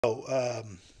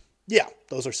Yeah,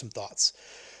 those are some thoughts.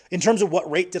 In terms of what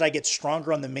rate did I get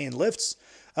stronger on the main lifts,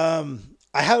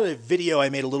 I had a video I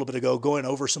made a little bit ago going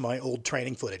over some of my old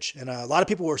training footage, and a lot of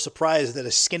people were surprised that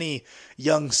a skinny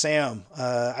young Sam,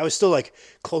 I was still like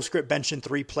close grip benching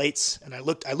 3 plates, and I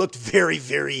looked very,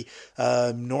 very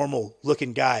normal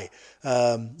looking guy.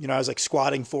 I was like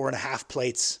squatting 4.5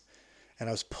 plates, and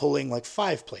I was pulling like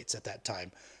 5 plates at that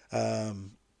time.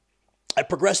 I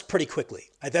progressed pretty quickly.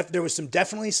 There was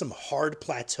definitely some hard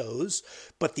plateaus,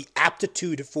 but the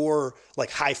aptitude for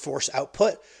like high force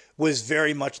output was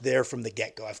very much there from the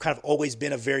get-go. I've kind of always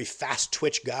been a very fast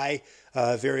twitch guy,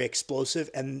 very explosive,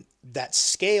 and that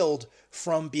scaled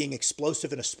from being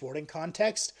explosive in a sporting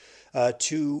context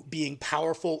to being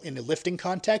powerful in a lifting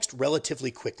context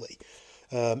relatively quickly.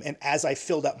 And as I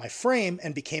filled out my frame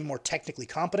and became more technically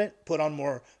competent, put on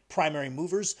more primary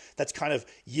movers, that's kind of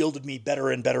yielded me better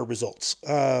and better results.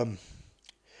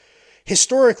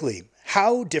 Historically,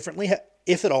 how differently,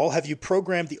 if at all, have you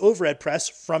programmed the overhead press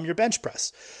from your bench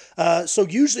press? So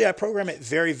usually I program it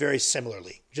very, very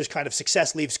similarly. Just kind of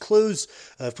success leaves clues.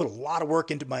 I've put a lot of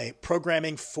work into my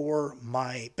programming for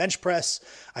my bench press.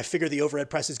 I figure the overhead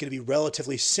press is going to be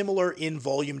relatively similar in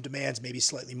volume demands, maybe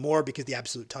slightly more because the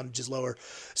absolute tonnage is lower.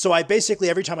 So I basically,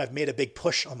 every time I've made a big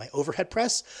push on my overhead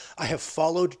press, I have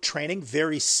followed training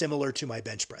very similar to my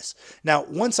bench press. Now,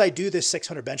 once I do this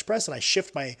 600 bench press and I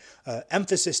shift my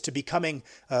emphasis to becoming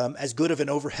as good of an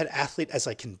overhead athlete as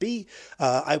I can be,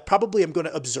 I probably am going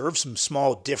to observe some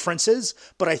small differences,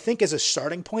 but I think as a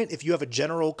starting point, if you have a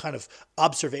general kind of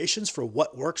observations for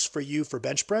what works for you for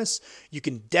bench press, you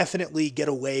can definitely get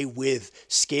away with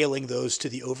scaling those to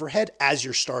the overhead as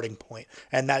your starting point.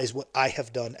 And that is what I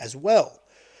have done as well.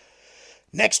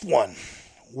 Next one.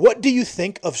 What do you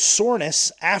think of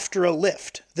soreness after a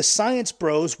lift? The science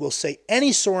bros will say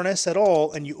any soreness at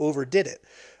all and you overdid it.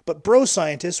 But bro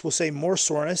scientists will say more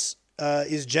soreness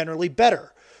is generally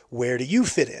better. Where do you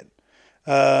fit in?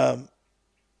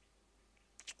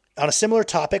 On a similar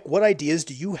topic, what ideas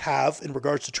do you have in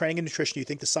regards to training and nutrition you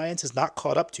think the science has not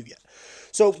caught up to yet?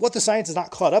 So what the science has not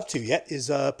caught up to yet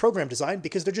is program design,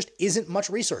 because there just isn't much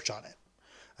research on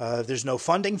it. There's no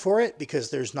funding for it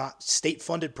because there's not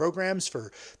state-funded programs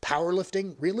for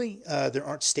powerlifting, really. There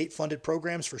aren't state-funded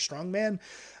programs for strongman.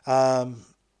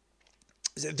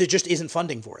 There just isn't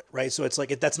funding for it, right? So it's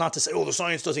like, that's not to say, oh, the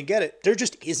science doesn't get it. There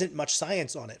just isn't much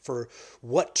science on it for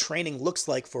what training looks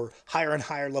like for higher and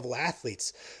higher level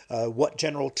athletes, what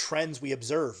general trends we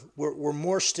observe. We're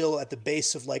more still at the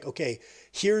base of like, okay,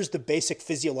 here's the basic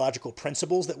physiological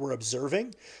principles that we're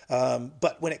observing.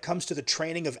 But when it comes to the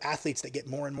training of athletes that get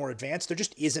more and more advanced, there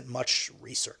just isn't much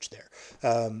research there.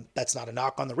 That's not a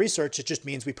knock on the research. It just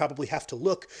means we probably have to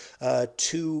look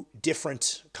to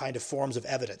different kind of forms of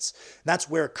evidence. And that's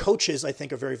where coaches, I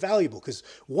think, are very valuable, because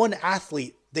one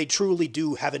athlete, they truly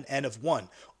do have an N of one.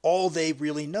 All they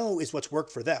really know is what's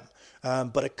worked for them.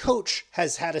 But a coach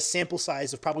has had a sample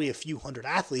size of probably a few hundred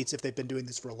athletes if they've been doing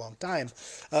this for a long time.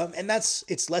 And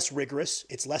it's less rigorous,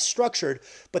 it's less structured,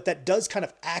 but that does kind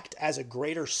of act as a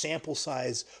greater sample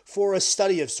size for a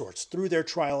study of sorts. Through their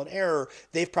trial and error,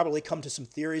 they've probably come to some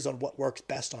theories on what works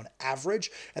best on average.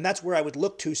 And that's where I would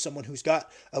look to someone who's got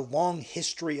a long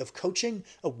history of coaching,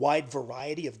 a wide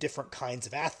variety of different kinds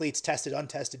of athletes, tested,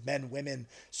 untested, men, women,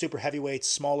 super heavyweights,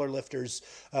 smaller lifters,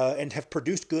 and have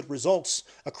produced good results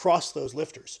across those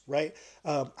lifters, right?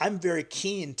 I'm very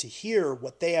keen to hear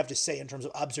what they have to say in terms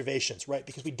of observations, right?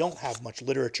 Because we don't have much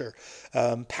literature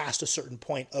past a certain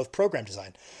point of program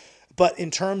design. But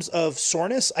in terms of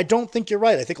soreness, I don't think you're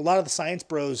right. I think a lot of the science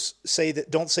bros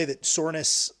don't say that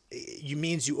soreness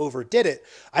means you overdid it.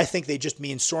 I think they just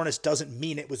mean soreness doesn't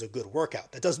mean it was a good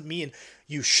workout. That doesn't mean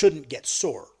you shouldn't get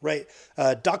sore, right?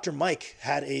 Dr. Mike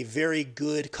had a very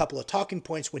good couple of talking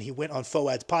points when he went on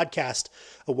Foad's podcast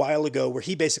a while ago, where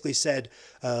he basically said,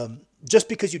 just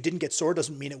because you didn't get sore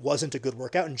doesn't mean it wasn't a good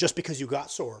workout. And just because you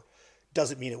got sore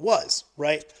doesn't mean it was,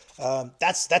 right? I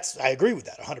agree with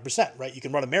that 100%, right? You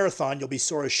can run a marathon, you'll be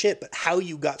sore as shit, but how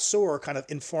you got sore kind of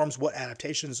informs what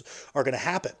adaptations are going to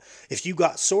happen. If you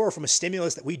got sore from a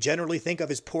stimulus that we generally think of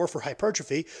as poor for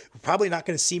hypertrophy, we're probably not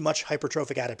going to see much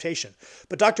hypertrophic adaptation.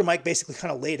 But Dr. Mike basically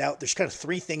kind of laid out, there's kind of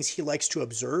 3 things he likes to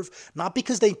observe, not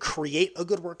because they create a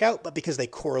good workout, but because they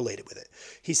correlate it with it.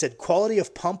 He said quality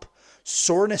of pump,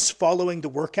 soreness following the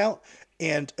workout,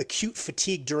 and acute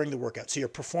fatigue during the workout. So your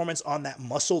performance on that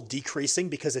muscle decreasing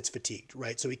because it's fatigued,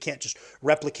 right? So we can't just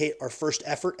replicate our first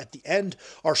effort at the end.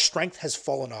 Our strength has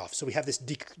fallen off. So we have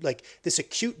this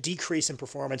acute decrease in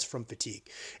performance from fatigue.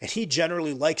 And he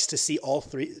generally likes to see all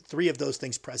three of those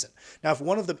things present. Now, if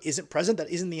one of them isn't present, that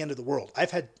isn't the end of the world.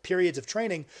 I've had periods of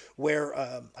training where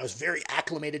I was very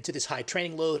acclimated to this high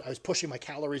training load. I was pushing my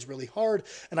calories really hard,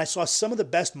 and I saw some of the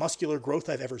best muscular growth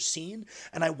I've ever seen,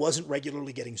 and I wasn't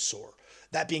regularly getting sore.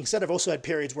 That being said, I've also had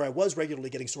periods where I was regularly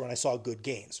getting sore and I saw good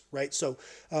gains, right? So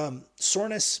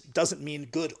soreness doesn't mean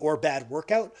good or bad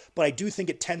workout, but I do think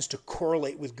it tends to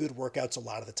correlate with good workouts a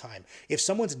lot of the time. If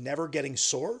someone's never getting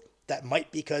sore, that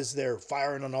might be because they're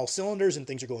firing on all cylinders and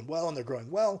things are going well and they're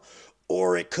growing well.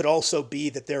 Or it could also be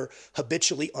that they're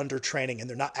habitually undertraining and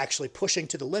they're not actually pushing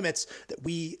to the limits that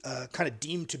we kind of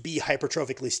deem to be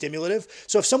hypertrophically stimulative.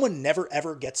 So if someone never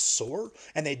ever gets sore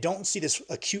and they don't see this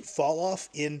acute fall off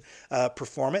in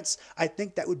performance, I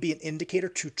think that would be an indicator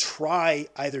to try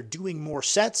either doing more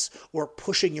sets or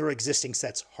pushing your existing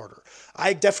sets harder.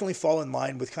 I definitely fall in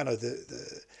line with kind of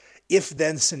the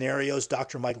if-then scenarios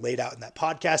Dr. Mike laid out in that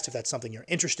podcast. If that's something you're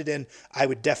interested in, I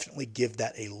would definitely give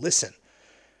that a listen.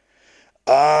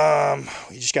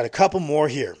 We just got a couple more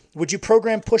here. Would you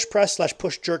program push press /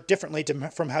 push jerk differently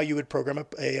from how you would program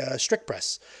a strict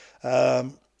press?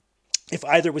 If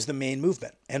either was the main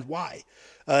movement, and why?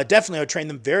 Definitely, I would train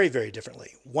them very, very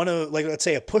differently. Let's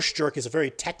say a push jerk is a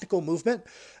very technical movement,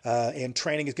 and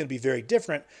training is going to be very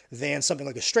different than something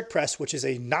like a strict press, which is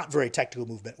a not very technical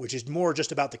movement, which is more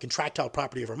just about the contractile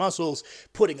property of our muscles,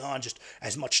 putting on just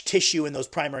as much tissue in those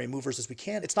primary movers as we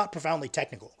can. It's not profoundly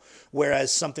technical.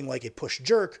 Whereas something like a push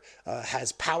jerk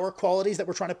has power qualities that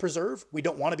we're trying to preserve. We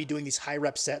don't want to be doing these high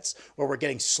rep sets where we're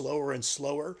getting slower and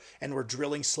slower and we're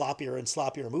drilling sloppier and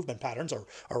sloppier movement patterns.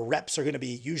 Our reps are going to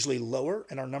be usually lower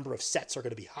and our number of sets are going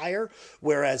to be higher.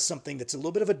 Whereas something that's a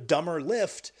little bit of a dumber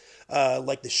lift,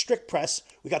 like the strict press,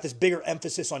 we got this bigger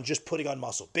emphasis on just putting on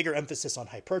muscle, bigger emphasis on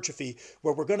hypertrophy,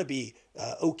 where we're going to be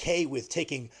okay with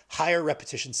taking higher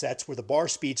repetition sets where the bar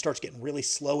speed starts getting really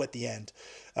slow at the end.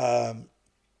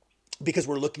 Because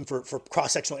we're looking for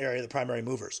cross-sectional area of the primary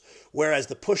movers. Whereas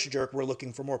the push jerk, we're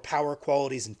looking for more power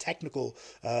qualities and technical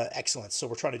excellence. So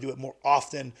we're trying to do it more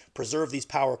often, preserve these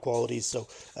power qualities. So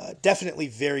definitely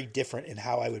very different in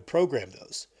how I would program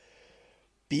those.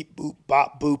 Beep, boop,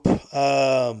 bop,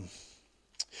 boop.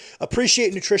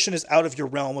 Appreciate nutrition is out of your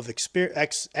realm of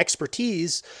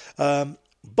expertise,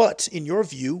 but in your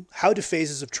view, how do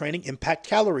phases of training impact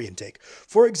calorie intake?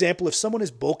 For example, if someone is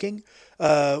bulking,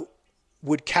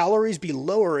 would calories be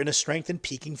lower in a strength and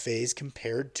peaking phase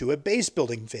compared to a base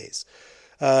building phase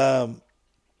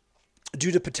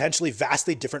due to potentially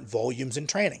vastly different volumes in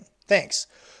training? Thanks.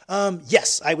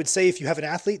 Yes, I would say if you have an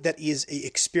athlete that is an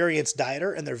experienced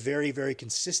dieter and they're very, very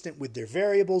consistent with their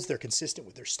variables, they're consistent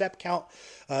with their step count,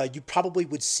 you probably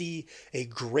would see a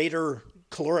greater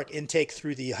caloric intake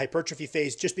through the hypertrophy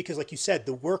phase, just because, like you said,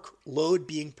 the workload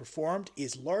being performed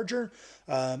is larger,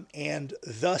 and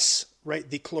thus, right,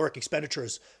 the caloric expenditure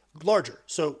is larger.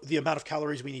 So the amount of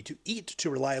calories we need to eat to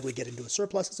reliably get into a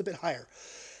surplus is a bit higher.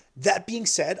 That being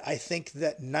said, I think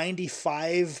that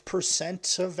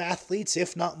 95% of athletes,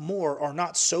 if not more, are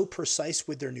not so precise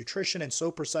with their nutrition and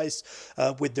so precise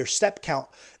with their step count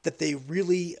that they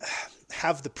really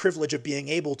have the privilege of being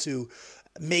able to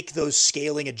make those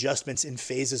scaling adjustments in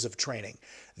phases of training.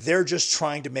 They're just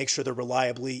trying to make sure they're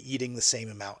reliably eating the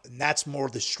same amount. And that's more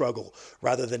the struggle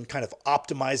rather than kind of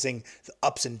optimizing the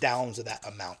ups and downs of that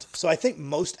amount. So I think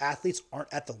most athletes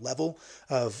aren't at the level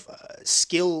of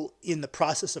skill in the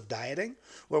process of dieting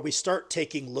where we start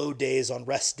taking low days on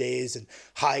rest days and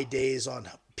high days on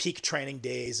peak training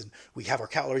days, and we have our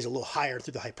calories a little higher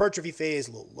through the hypertrophy phase,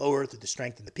 a little lower through the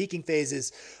strength and the peaking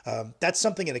phases. That's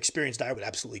something an experienced diet would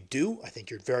absolutely do. I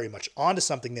think you're very much onto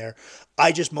something there.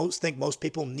 I just think most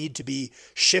people need to be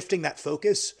shifting that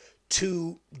focus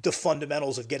to the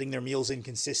fundamentals of getting their meals in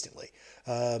consistently.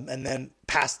 And then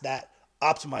past that,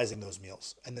 optimizing those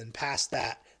meals. And then past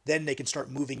that, then they can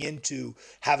start moving into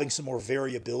having some more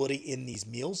variability in these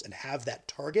meals and have that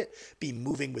target be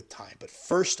moving with time. But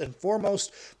first and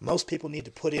foremost, most people need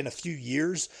to put in a few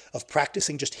years of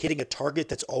practicing just hitting a target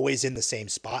that's always in the same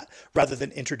spot rather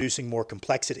than introducing more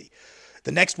complexity.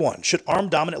 The next one, should arm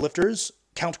dominant lifters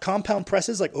count compound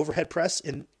presses like overhead press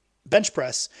and bench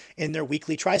press in their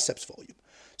weekly triceps volume?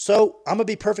 So I'm going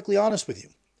to be perfectly honest with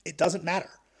you. It doesn't matter.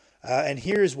 And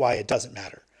here's why it doesn't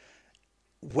matter.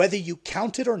 Whether you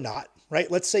count it or not,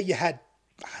 right? Let's say you had,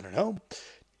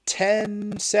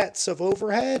 10 sets of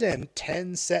overhead and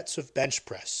 10 sets of bench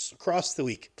press across the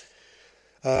week.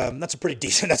 That's a pretty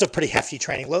decent, that's a pretty hefty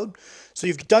training load. So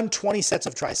you've done 20 sets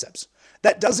of triceps.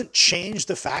 That doesn't change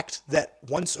the fact that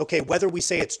once, okay, whether we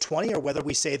say it's 20 or whether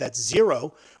we say that's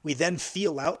 0, we then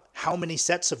feel out how many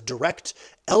sets of direct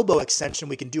elbow extension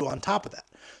we can do on top of that.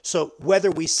 So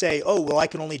whether we say, oh, well, I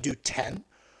can only do 10,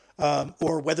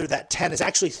 or whether that 10 is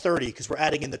actually 30 because we're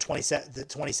adding in the 20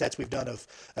 sets we've done of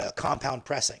compound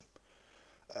pressing.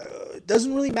 It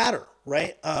doesn't really matter,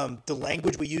 right? The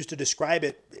language we use to describe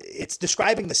it, it's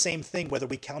describing the same thing whether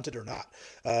we count it or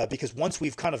not. Because once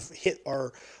we've kind of hit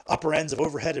our upper ends of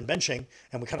overhead and benching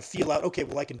and we kind of feel out, okay,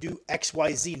 well, I can do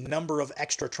XYZ number of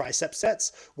extra tricep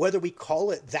sets, whether we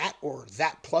call it that or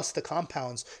that plus the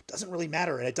compounds doesn't really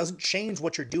matter. And it doesn't change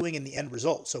what you're doing in the end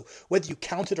result. So whether you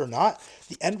count it or not,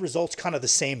 the end result's kind of the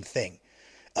same thing.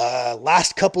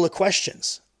 Last couple of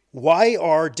questions. Why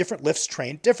are different lifts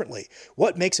trained differently?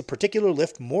 What makes a particular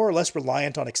lift more or less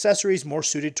reliant on accessories, more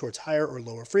suited towards higher or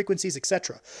lower frequencies,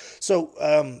 etc.? So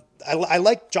I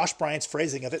like Josh Bryant's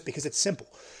phrasing of it because it's simple.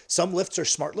 Some lifts are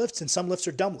smart lifts and some lifts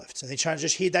are dumb lifts. And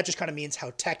that just kind of means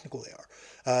how technical they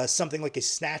are. Something like a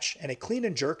snatch and a clean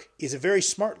and jerk is a very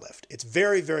smart lift. It's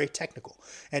very, very technical.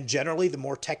 And generally, the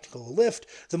more technical a lift,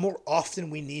 the more often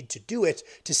we need to do it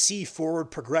to see forward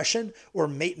progression or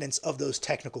maintenance of those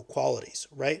technical qualities,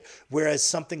 right? Whereas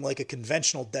something like a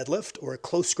conventional deadlift or a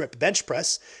close grip bench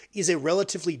press is a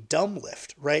relatively dumb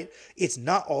lift, right? It's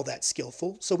not all that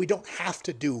skillful, so we don't have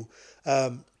to do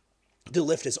the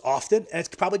lift as often, and it's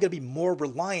probably going to be more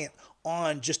reliant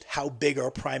on just how big our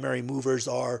primary movers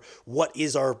are, what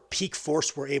is our peak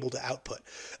force we're able to output.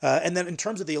 And then in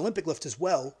terms of the Olympic lift as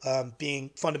well, being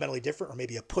fundamentally different, or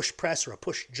maybe a push press or a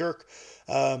push jerk,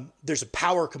 there's a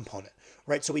power component,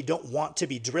 right? So we don't want to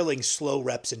be drilling slow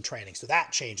reps in training. So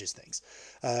that changes things.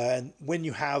 And when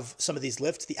you have some of these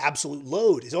lifts, the absolute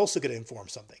load is also going to inform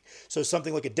something. So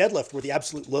something like a deadlift where the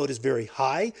absolute load is very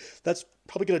high, that's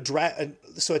probably going to drag.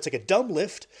 So it's like a dumb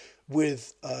lift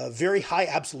with a very high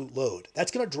absolute load.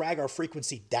 That's going to drag our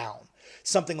frequency down.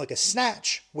 Something like a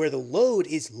snatch where the load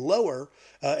is lower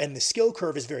and the skill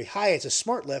curve is very high, it's a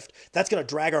smart lift, that's going to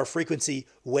drag our frequency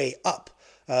way up.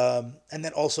 And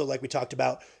then also, like we talked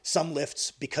about, some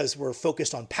lifts, because we're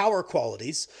focused on power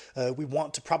qualities, we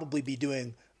want to probably be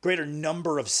doing greater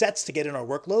number of sets to get in our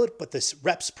workload, but the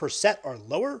reps per set are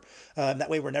lower. That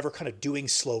way we're never kind of doing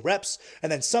slow reps.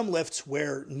 And then some lifts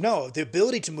where, no, the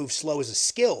ability to move slow is a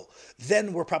skill,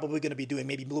 then we're probably going to be doing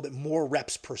maybe a little bit more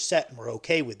reps per set, and we're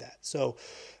okay with that. So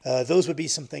those would be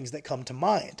some things that come to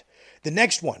mind. The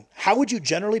next one, how would you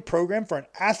generally program for an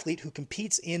athlete who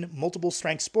competes in multiple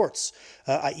strength sports,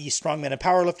 i.e. strongman and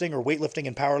powerlifting or weightlifting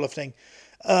and powerlifting?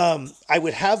 I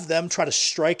would have them try to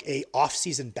strike a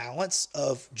off-season balance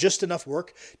of just enough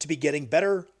work to be getting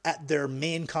better at their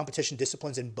main competition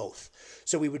disciplines in both.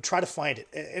 So we would try to find it.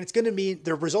 And it's going to mean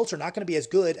their results are not going to be as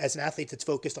good as an athlete that's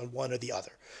focused on one or the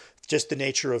other. It's just the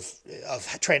nature of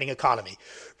training economy,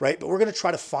 right? But we're going to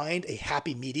try to find a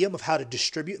happy medium of how to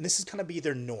distribute. And this is going to be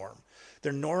their norm.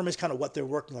 Their norm is kind of what they're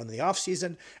working on in the off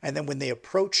season. And then when they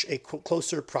approach a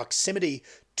closer proximity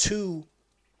to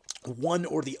one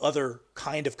or the other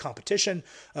kind of competition,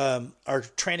 our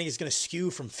training is going to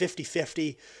skew from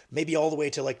 50-50, maybe all the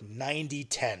way to like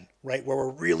 90-10, right? Where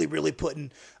we're really, really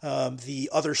putting the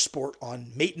other sport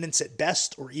on maintenance at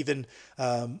best, or even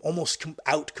almost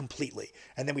out completely.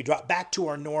 And then we drop back to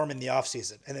our norm in the off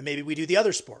season. And then maybe we do the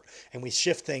other sport and we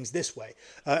shift things this way.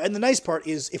 And the nice part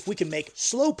is if we can make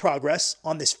slow progress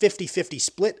on this 50-50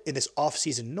 split in this off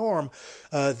season norm,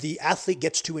 the athlete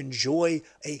gets to enjoy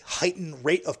a heightened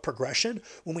rate of progression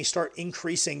when we start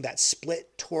increasing that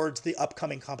split towards the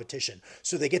upcoming competition.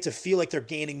 So they get to feel like they're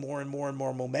gaining more and more and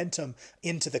more momentum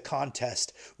into the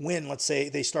contest when, let's say,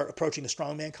 they start approaching the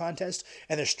strongman contest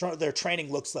and their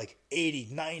training looks like 80,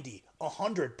 90,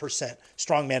 100%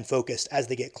 strongman focused as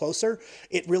they get closer.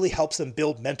 It really helps them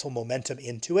build mental momentum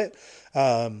into it.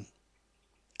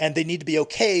 And they need to be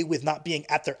okay with not being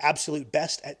at their absolute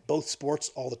best at both sports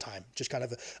all the time. Just kind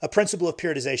of a principle of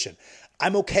periodization.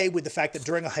 I'm okay with the fact that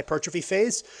during a hypertrophy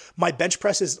phase, my bench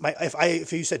press is,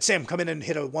 if you said, Sam, come in and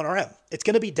hit a 1RM, it's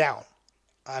going to be down.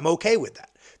 I'm okay with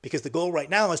that because the goal right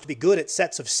now is to be good at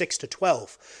sets of 6 to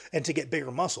 12 and to get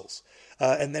bigger muscles,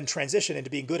 and then transition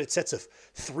into being good at sets of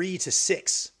 3 to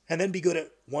 6 and then be good at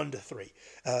 1 to 3.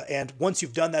 And once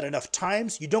you've done that enough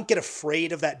times, you don't get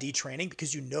afraid of that detraining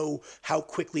because you know how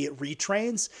quickly it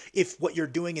retrains if what you're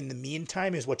doing in the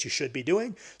meantime is what you should be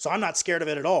doing. So I'm not scared of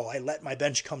it at all. I let my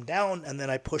bench come down and then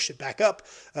I push it back up.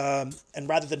 And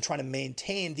rather than trying to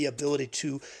maintain the ability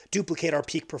to duplicate our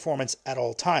peak performance at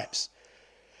all times.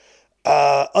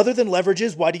 Other than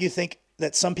leverages, why do you think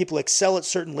that some people excel at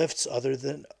certain lifts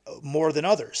more than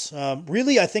others.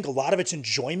 Really, I think a lot of it's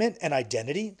enjoyment and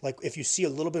identity. Like if you see a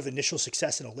little bit of initial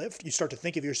success in a lift, you start to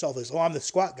think of yourself as, oh, I'm the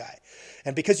squat guy.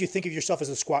 And because you think of yourself as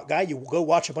a squat guy, you go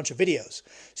watch a bunch of videos.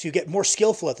 So you get more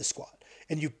skillful at the squat.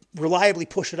 And you reliably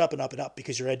push it up and up and up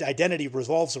because your identity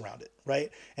revolves around it,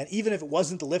 right? And even if it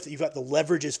wasn't the lift that you've got the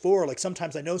leverages for, like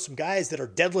sometimes I know some guys that are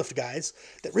deadlift guys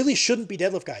that really shouldn't be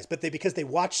deadlift guys, but because they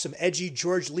watched some edgy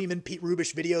George Lehman, Pete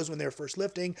Rubish videos when they were first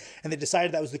lifting, and they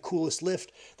decided that was the coolest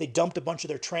lift, they dumped a bunch of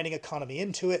their training economy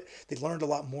into it. They learned a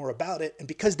lot more about it. And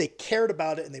because they cared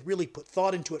about it and they really put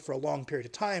thought into it for a long period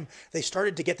of time, they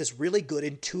started to get this really good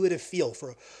intuitive feel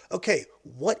for, okay,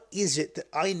 what is it that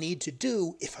I need to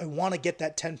do if I want to get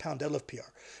that 10-pound deadlift PR?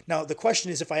 Now, the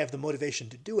question is if I have the motivation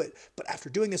to do it, but after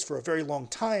doing this for a very long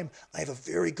time, I have a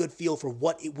very good feel for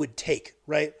what it would take,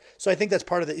 right? So I think that's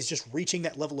part of it, is just reaching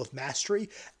that level of mastery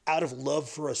out of love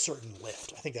for a certain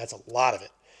lift. I think that's a lot of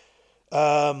it.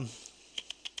 All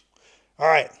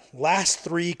right, last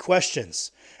 3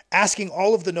 questions. Asking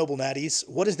all of the noble natties,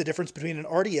 what is the difference between an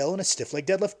RDL and a stiff leg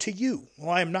deadlift to you?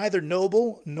 Well, I am neither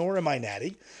noble nor am I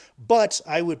natty, but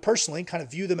I would personally kind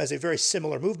of view them as a very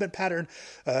similar movement pattern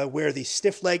where the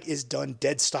stiff leg is done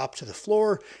dead stop to the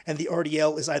floor and the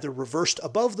RDL is either reversed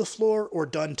above the floor or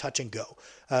done touch and go.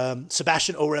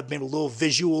 Sebastian Oreb made a little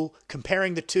visual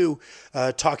comparing the two,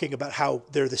 talking about how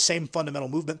they're the same fundamental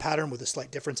movement pattern with a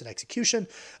slight difference in execution,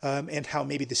 and how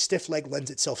maybe the stiff leg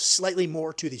lends itself slightly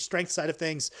more to the strength side of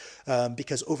things,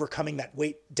 because overcoming that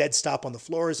weight dead stop on the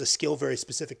floor is a skill very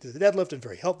specific to the deadlift and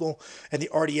very helpful. And the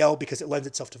RDL, because it lends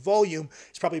itself to volume,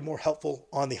 is probably more helpful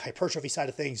on the hypertrophy side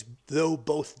of things, though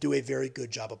both do a very good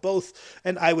job of both.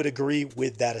 And I would agree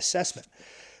with that assessment.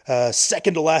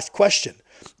 Second to last question.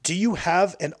 Do you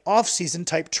have an off-season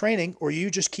type training, or you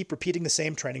just keep repeating the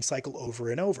same training cycle over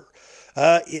and over?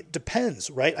 It depends,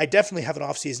 right? I definitely have an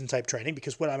off-season type training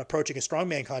because when I'm approaching a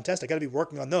strongman contest, I got to be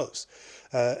working on those.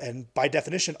 And by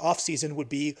definition, off-season would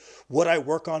be what I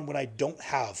work on when I don't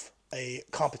have a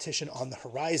competition on the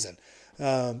horizon.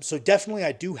 So definitely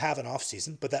I do have an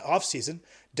off-season, but that off-season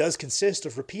does consist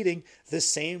of repeating the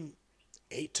same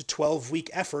 8 to 12 week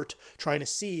effort trying to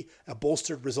see a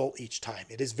bolstered result each time.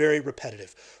 It is very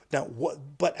repetitive. Now,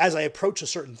 but as I approach a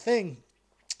certain thing,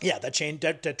 yeah, that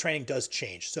training does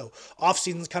change. So off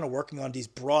season is kind of working on these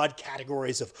broad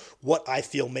categories of what I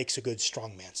feel makes a good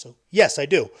strongman. So yes, I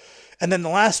do. And then the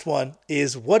last one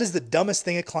is, what is the dumbest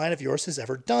thing a client of yours has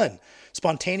ever done?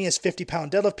 Spontaneous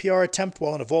 50-pound deadlift PR attempt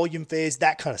while in a volume phase,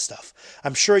 that kind of stuff.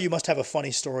 I'm sure you must have a funny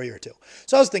story or two.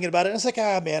 So I was thinking about it, and it's like,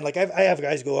 man, like I have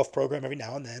guys go off program every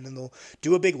now and then, and they'll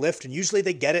do a big lift, and usually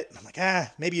they get it. And I'm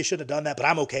like, maybe you shouldn't have done that, but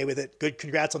I'm okay with it. Good,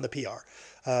 congrats on the PR.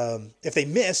 If they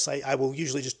miss, I will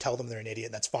usually just tell them they're an idiot,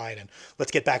 and that's fine. And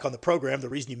let's get back on the program. The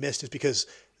reason you missed is because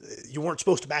you weren't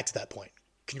supposed to max at that point.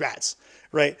 Congrats,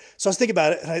 right? So I was thinking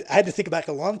about it, and I had to think back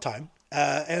a long time,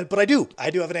 but I do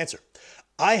have an answer.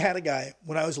 I had a guy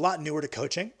when I was a lot newer to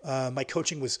coaching. My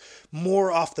coaching was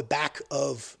more off the back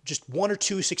of just 1 or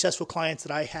 2 successful clients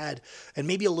that I had, and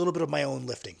maybe a little bit of my own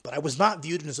lifting, but I was not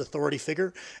viewed as an authority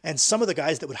figure. And some of the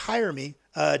guys that would hire me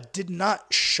did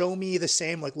not show me the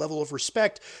same level of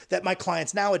respect that my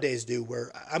clients nowadays do,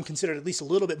 where I'm considered at least a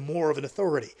little bit more of an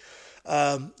authority.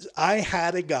 I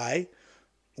had a guy,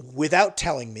 without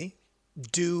telling me,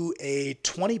 do a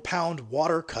 20-pound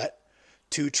water cut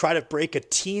to try to break a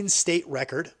teen state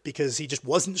record because he just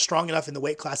wasn't strong enough in the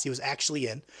weight class he was actually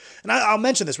in. And I'll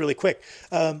mention this really quick.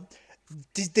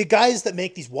 The guys that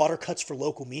make these water cuts for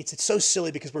local meets, it's so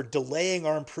silly because we're delaying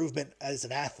our improvement as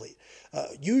an athlete.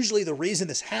 Usually the reason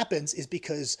this happens is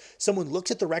because someone looks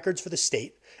at the records for the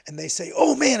state and they say,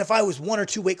 oh man, if I was 1 or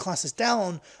 2 weight classes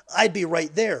down, I'd be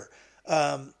right there.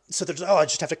 So there's, I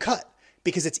just have to cut,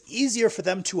 because it's easier for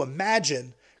them to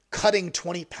imagine cutting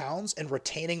 20 pounds and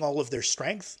retaining all of their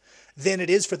strength than it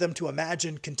is for them to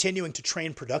imagine continuing to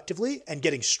train productively and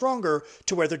getting stronger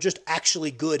to where they're just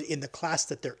actually good in the class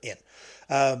that they're in.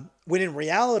 When in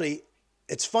reality,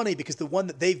 it's funny because the one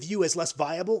that they view as less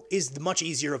viable is the much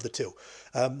easier of the two.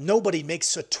 Nobody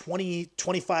makes a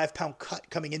 25 pound cut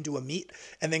coming into a meet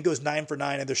and then goes 9 for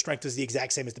 9 and their strength is the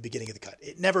exact same as the beginning of the cut.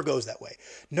 It never goes that way.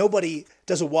 Nobody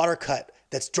does a water cut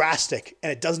that's drastic and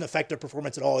it doesn't affect their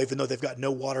performance at all, even though they've got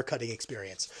no water cutting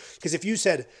experience. Because if you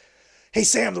said, hey,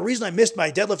 Sam, the reason I missed my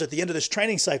deadlift at the end of this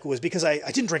training cycle was because I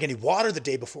didn't drink any water the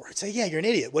day before. I'd say, yeah, you're an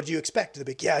idiot. What did you expect? They'd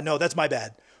be like, yeah, no, that's my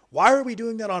bad. Why are we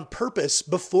doing that on purpose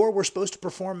before we're supposed to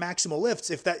perform maximal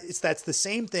lifts? If that's the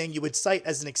same thing you would cite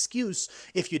as an excuse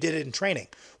if you did it in training.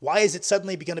 Why is it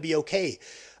suddenly going to be okay?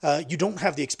 You don't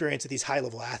have the experience of these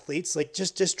high-level athletes. Like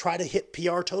just try to hit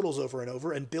PR totals over and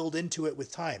over and build into it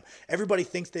with time. Everybody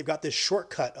thinks they've got this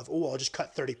shortcut of, oh, I'll just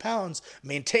cut 30 pounds,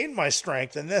 maintain my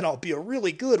strength, and then I'll be a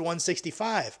really good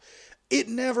 165. It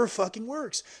never fucking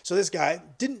works. So this guy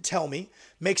didn't tell me,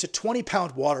 makes a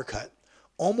 20-pound water cut,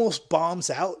 almost bombs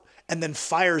out, and then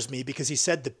fires me because he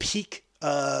said the peak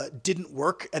didn't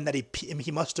work and that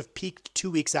he must have peaked 2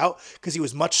 weeks out because he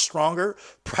was much stronger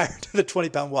prior to the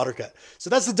 20-pound water cut. So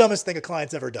that's the dumbest thing a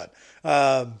client's ever done.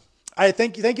 I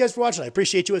thank you guys for watching. I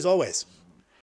appreciate you as always.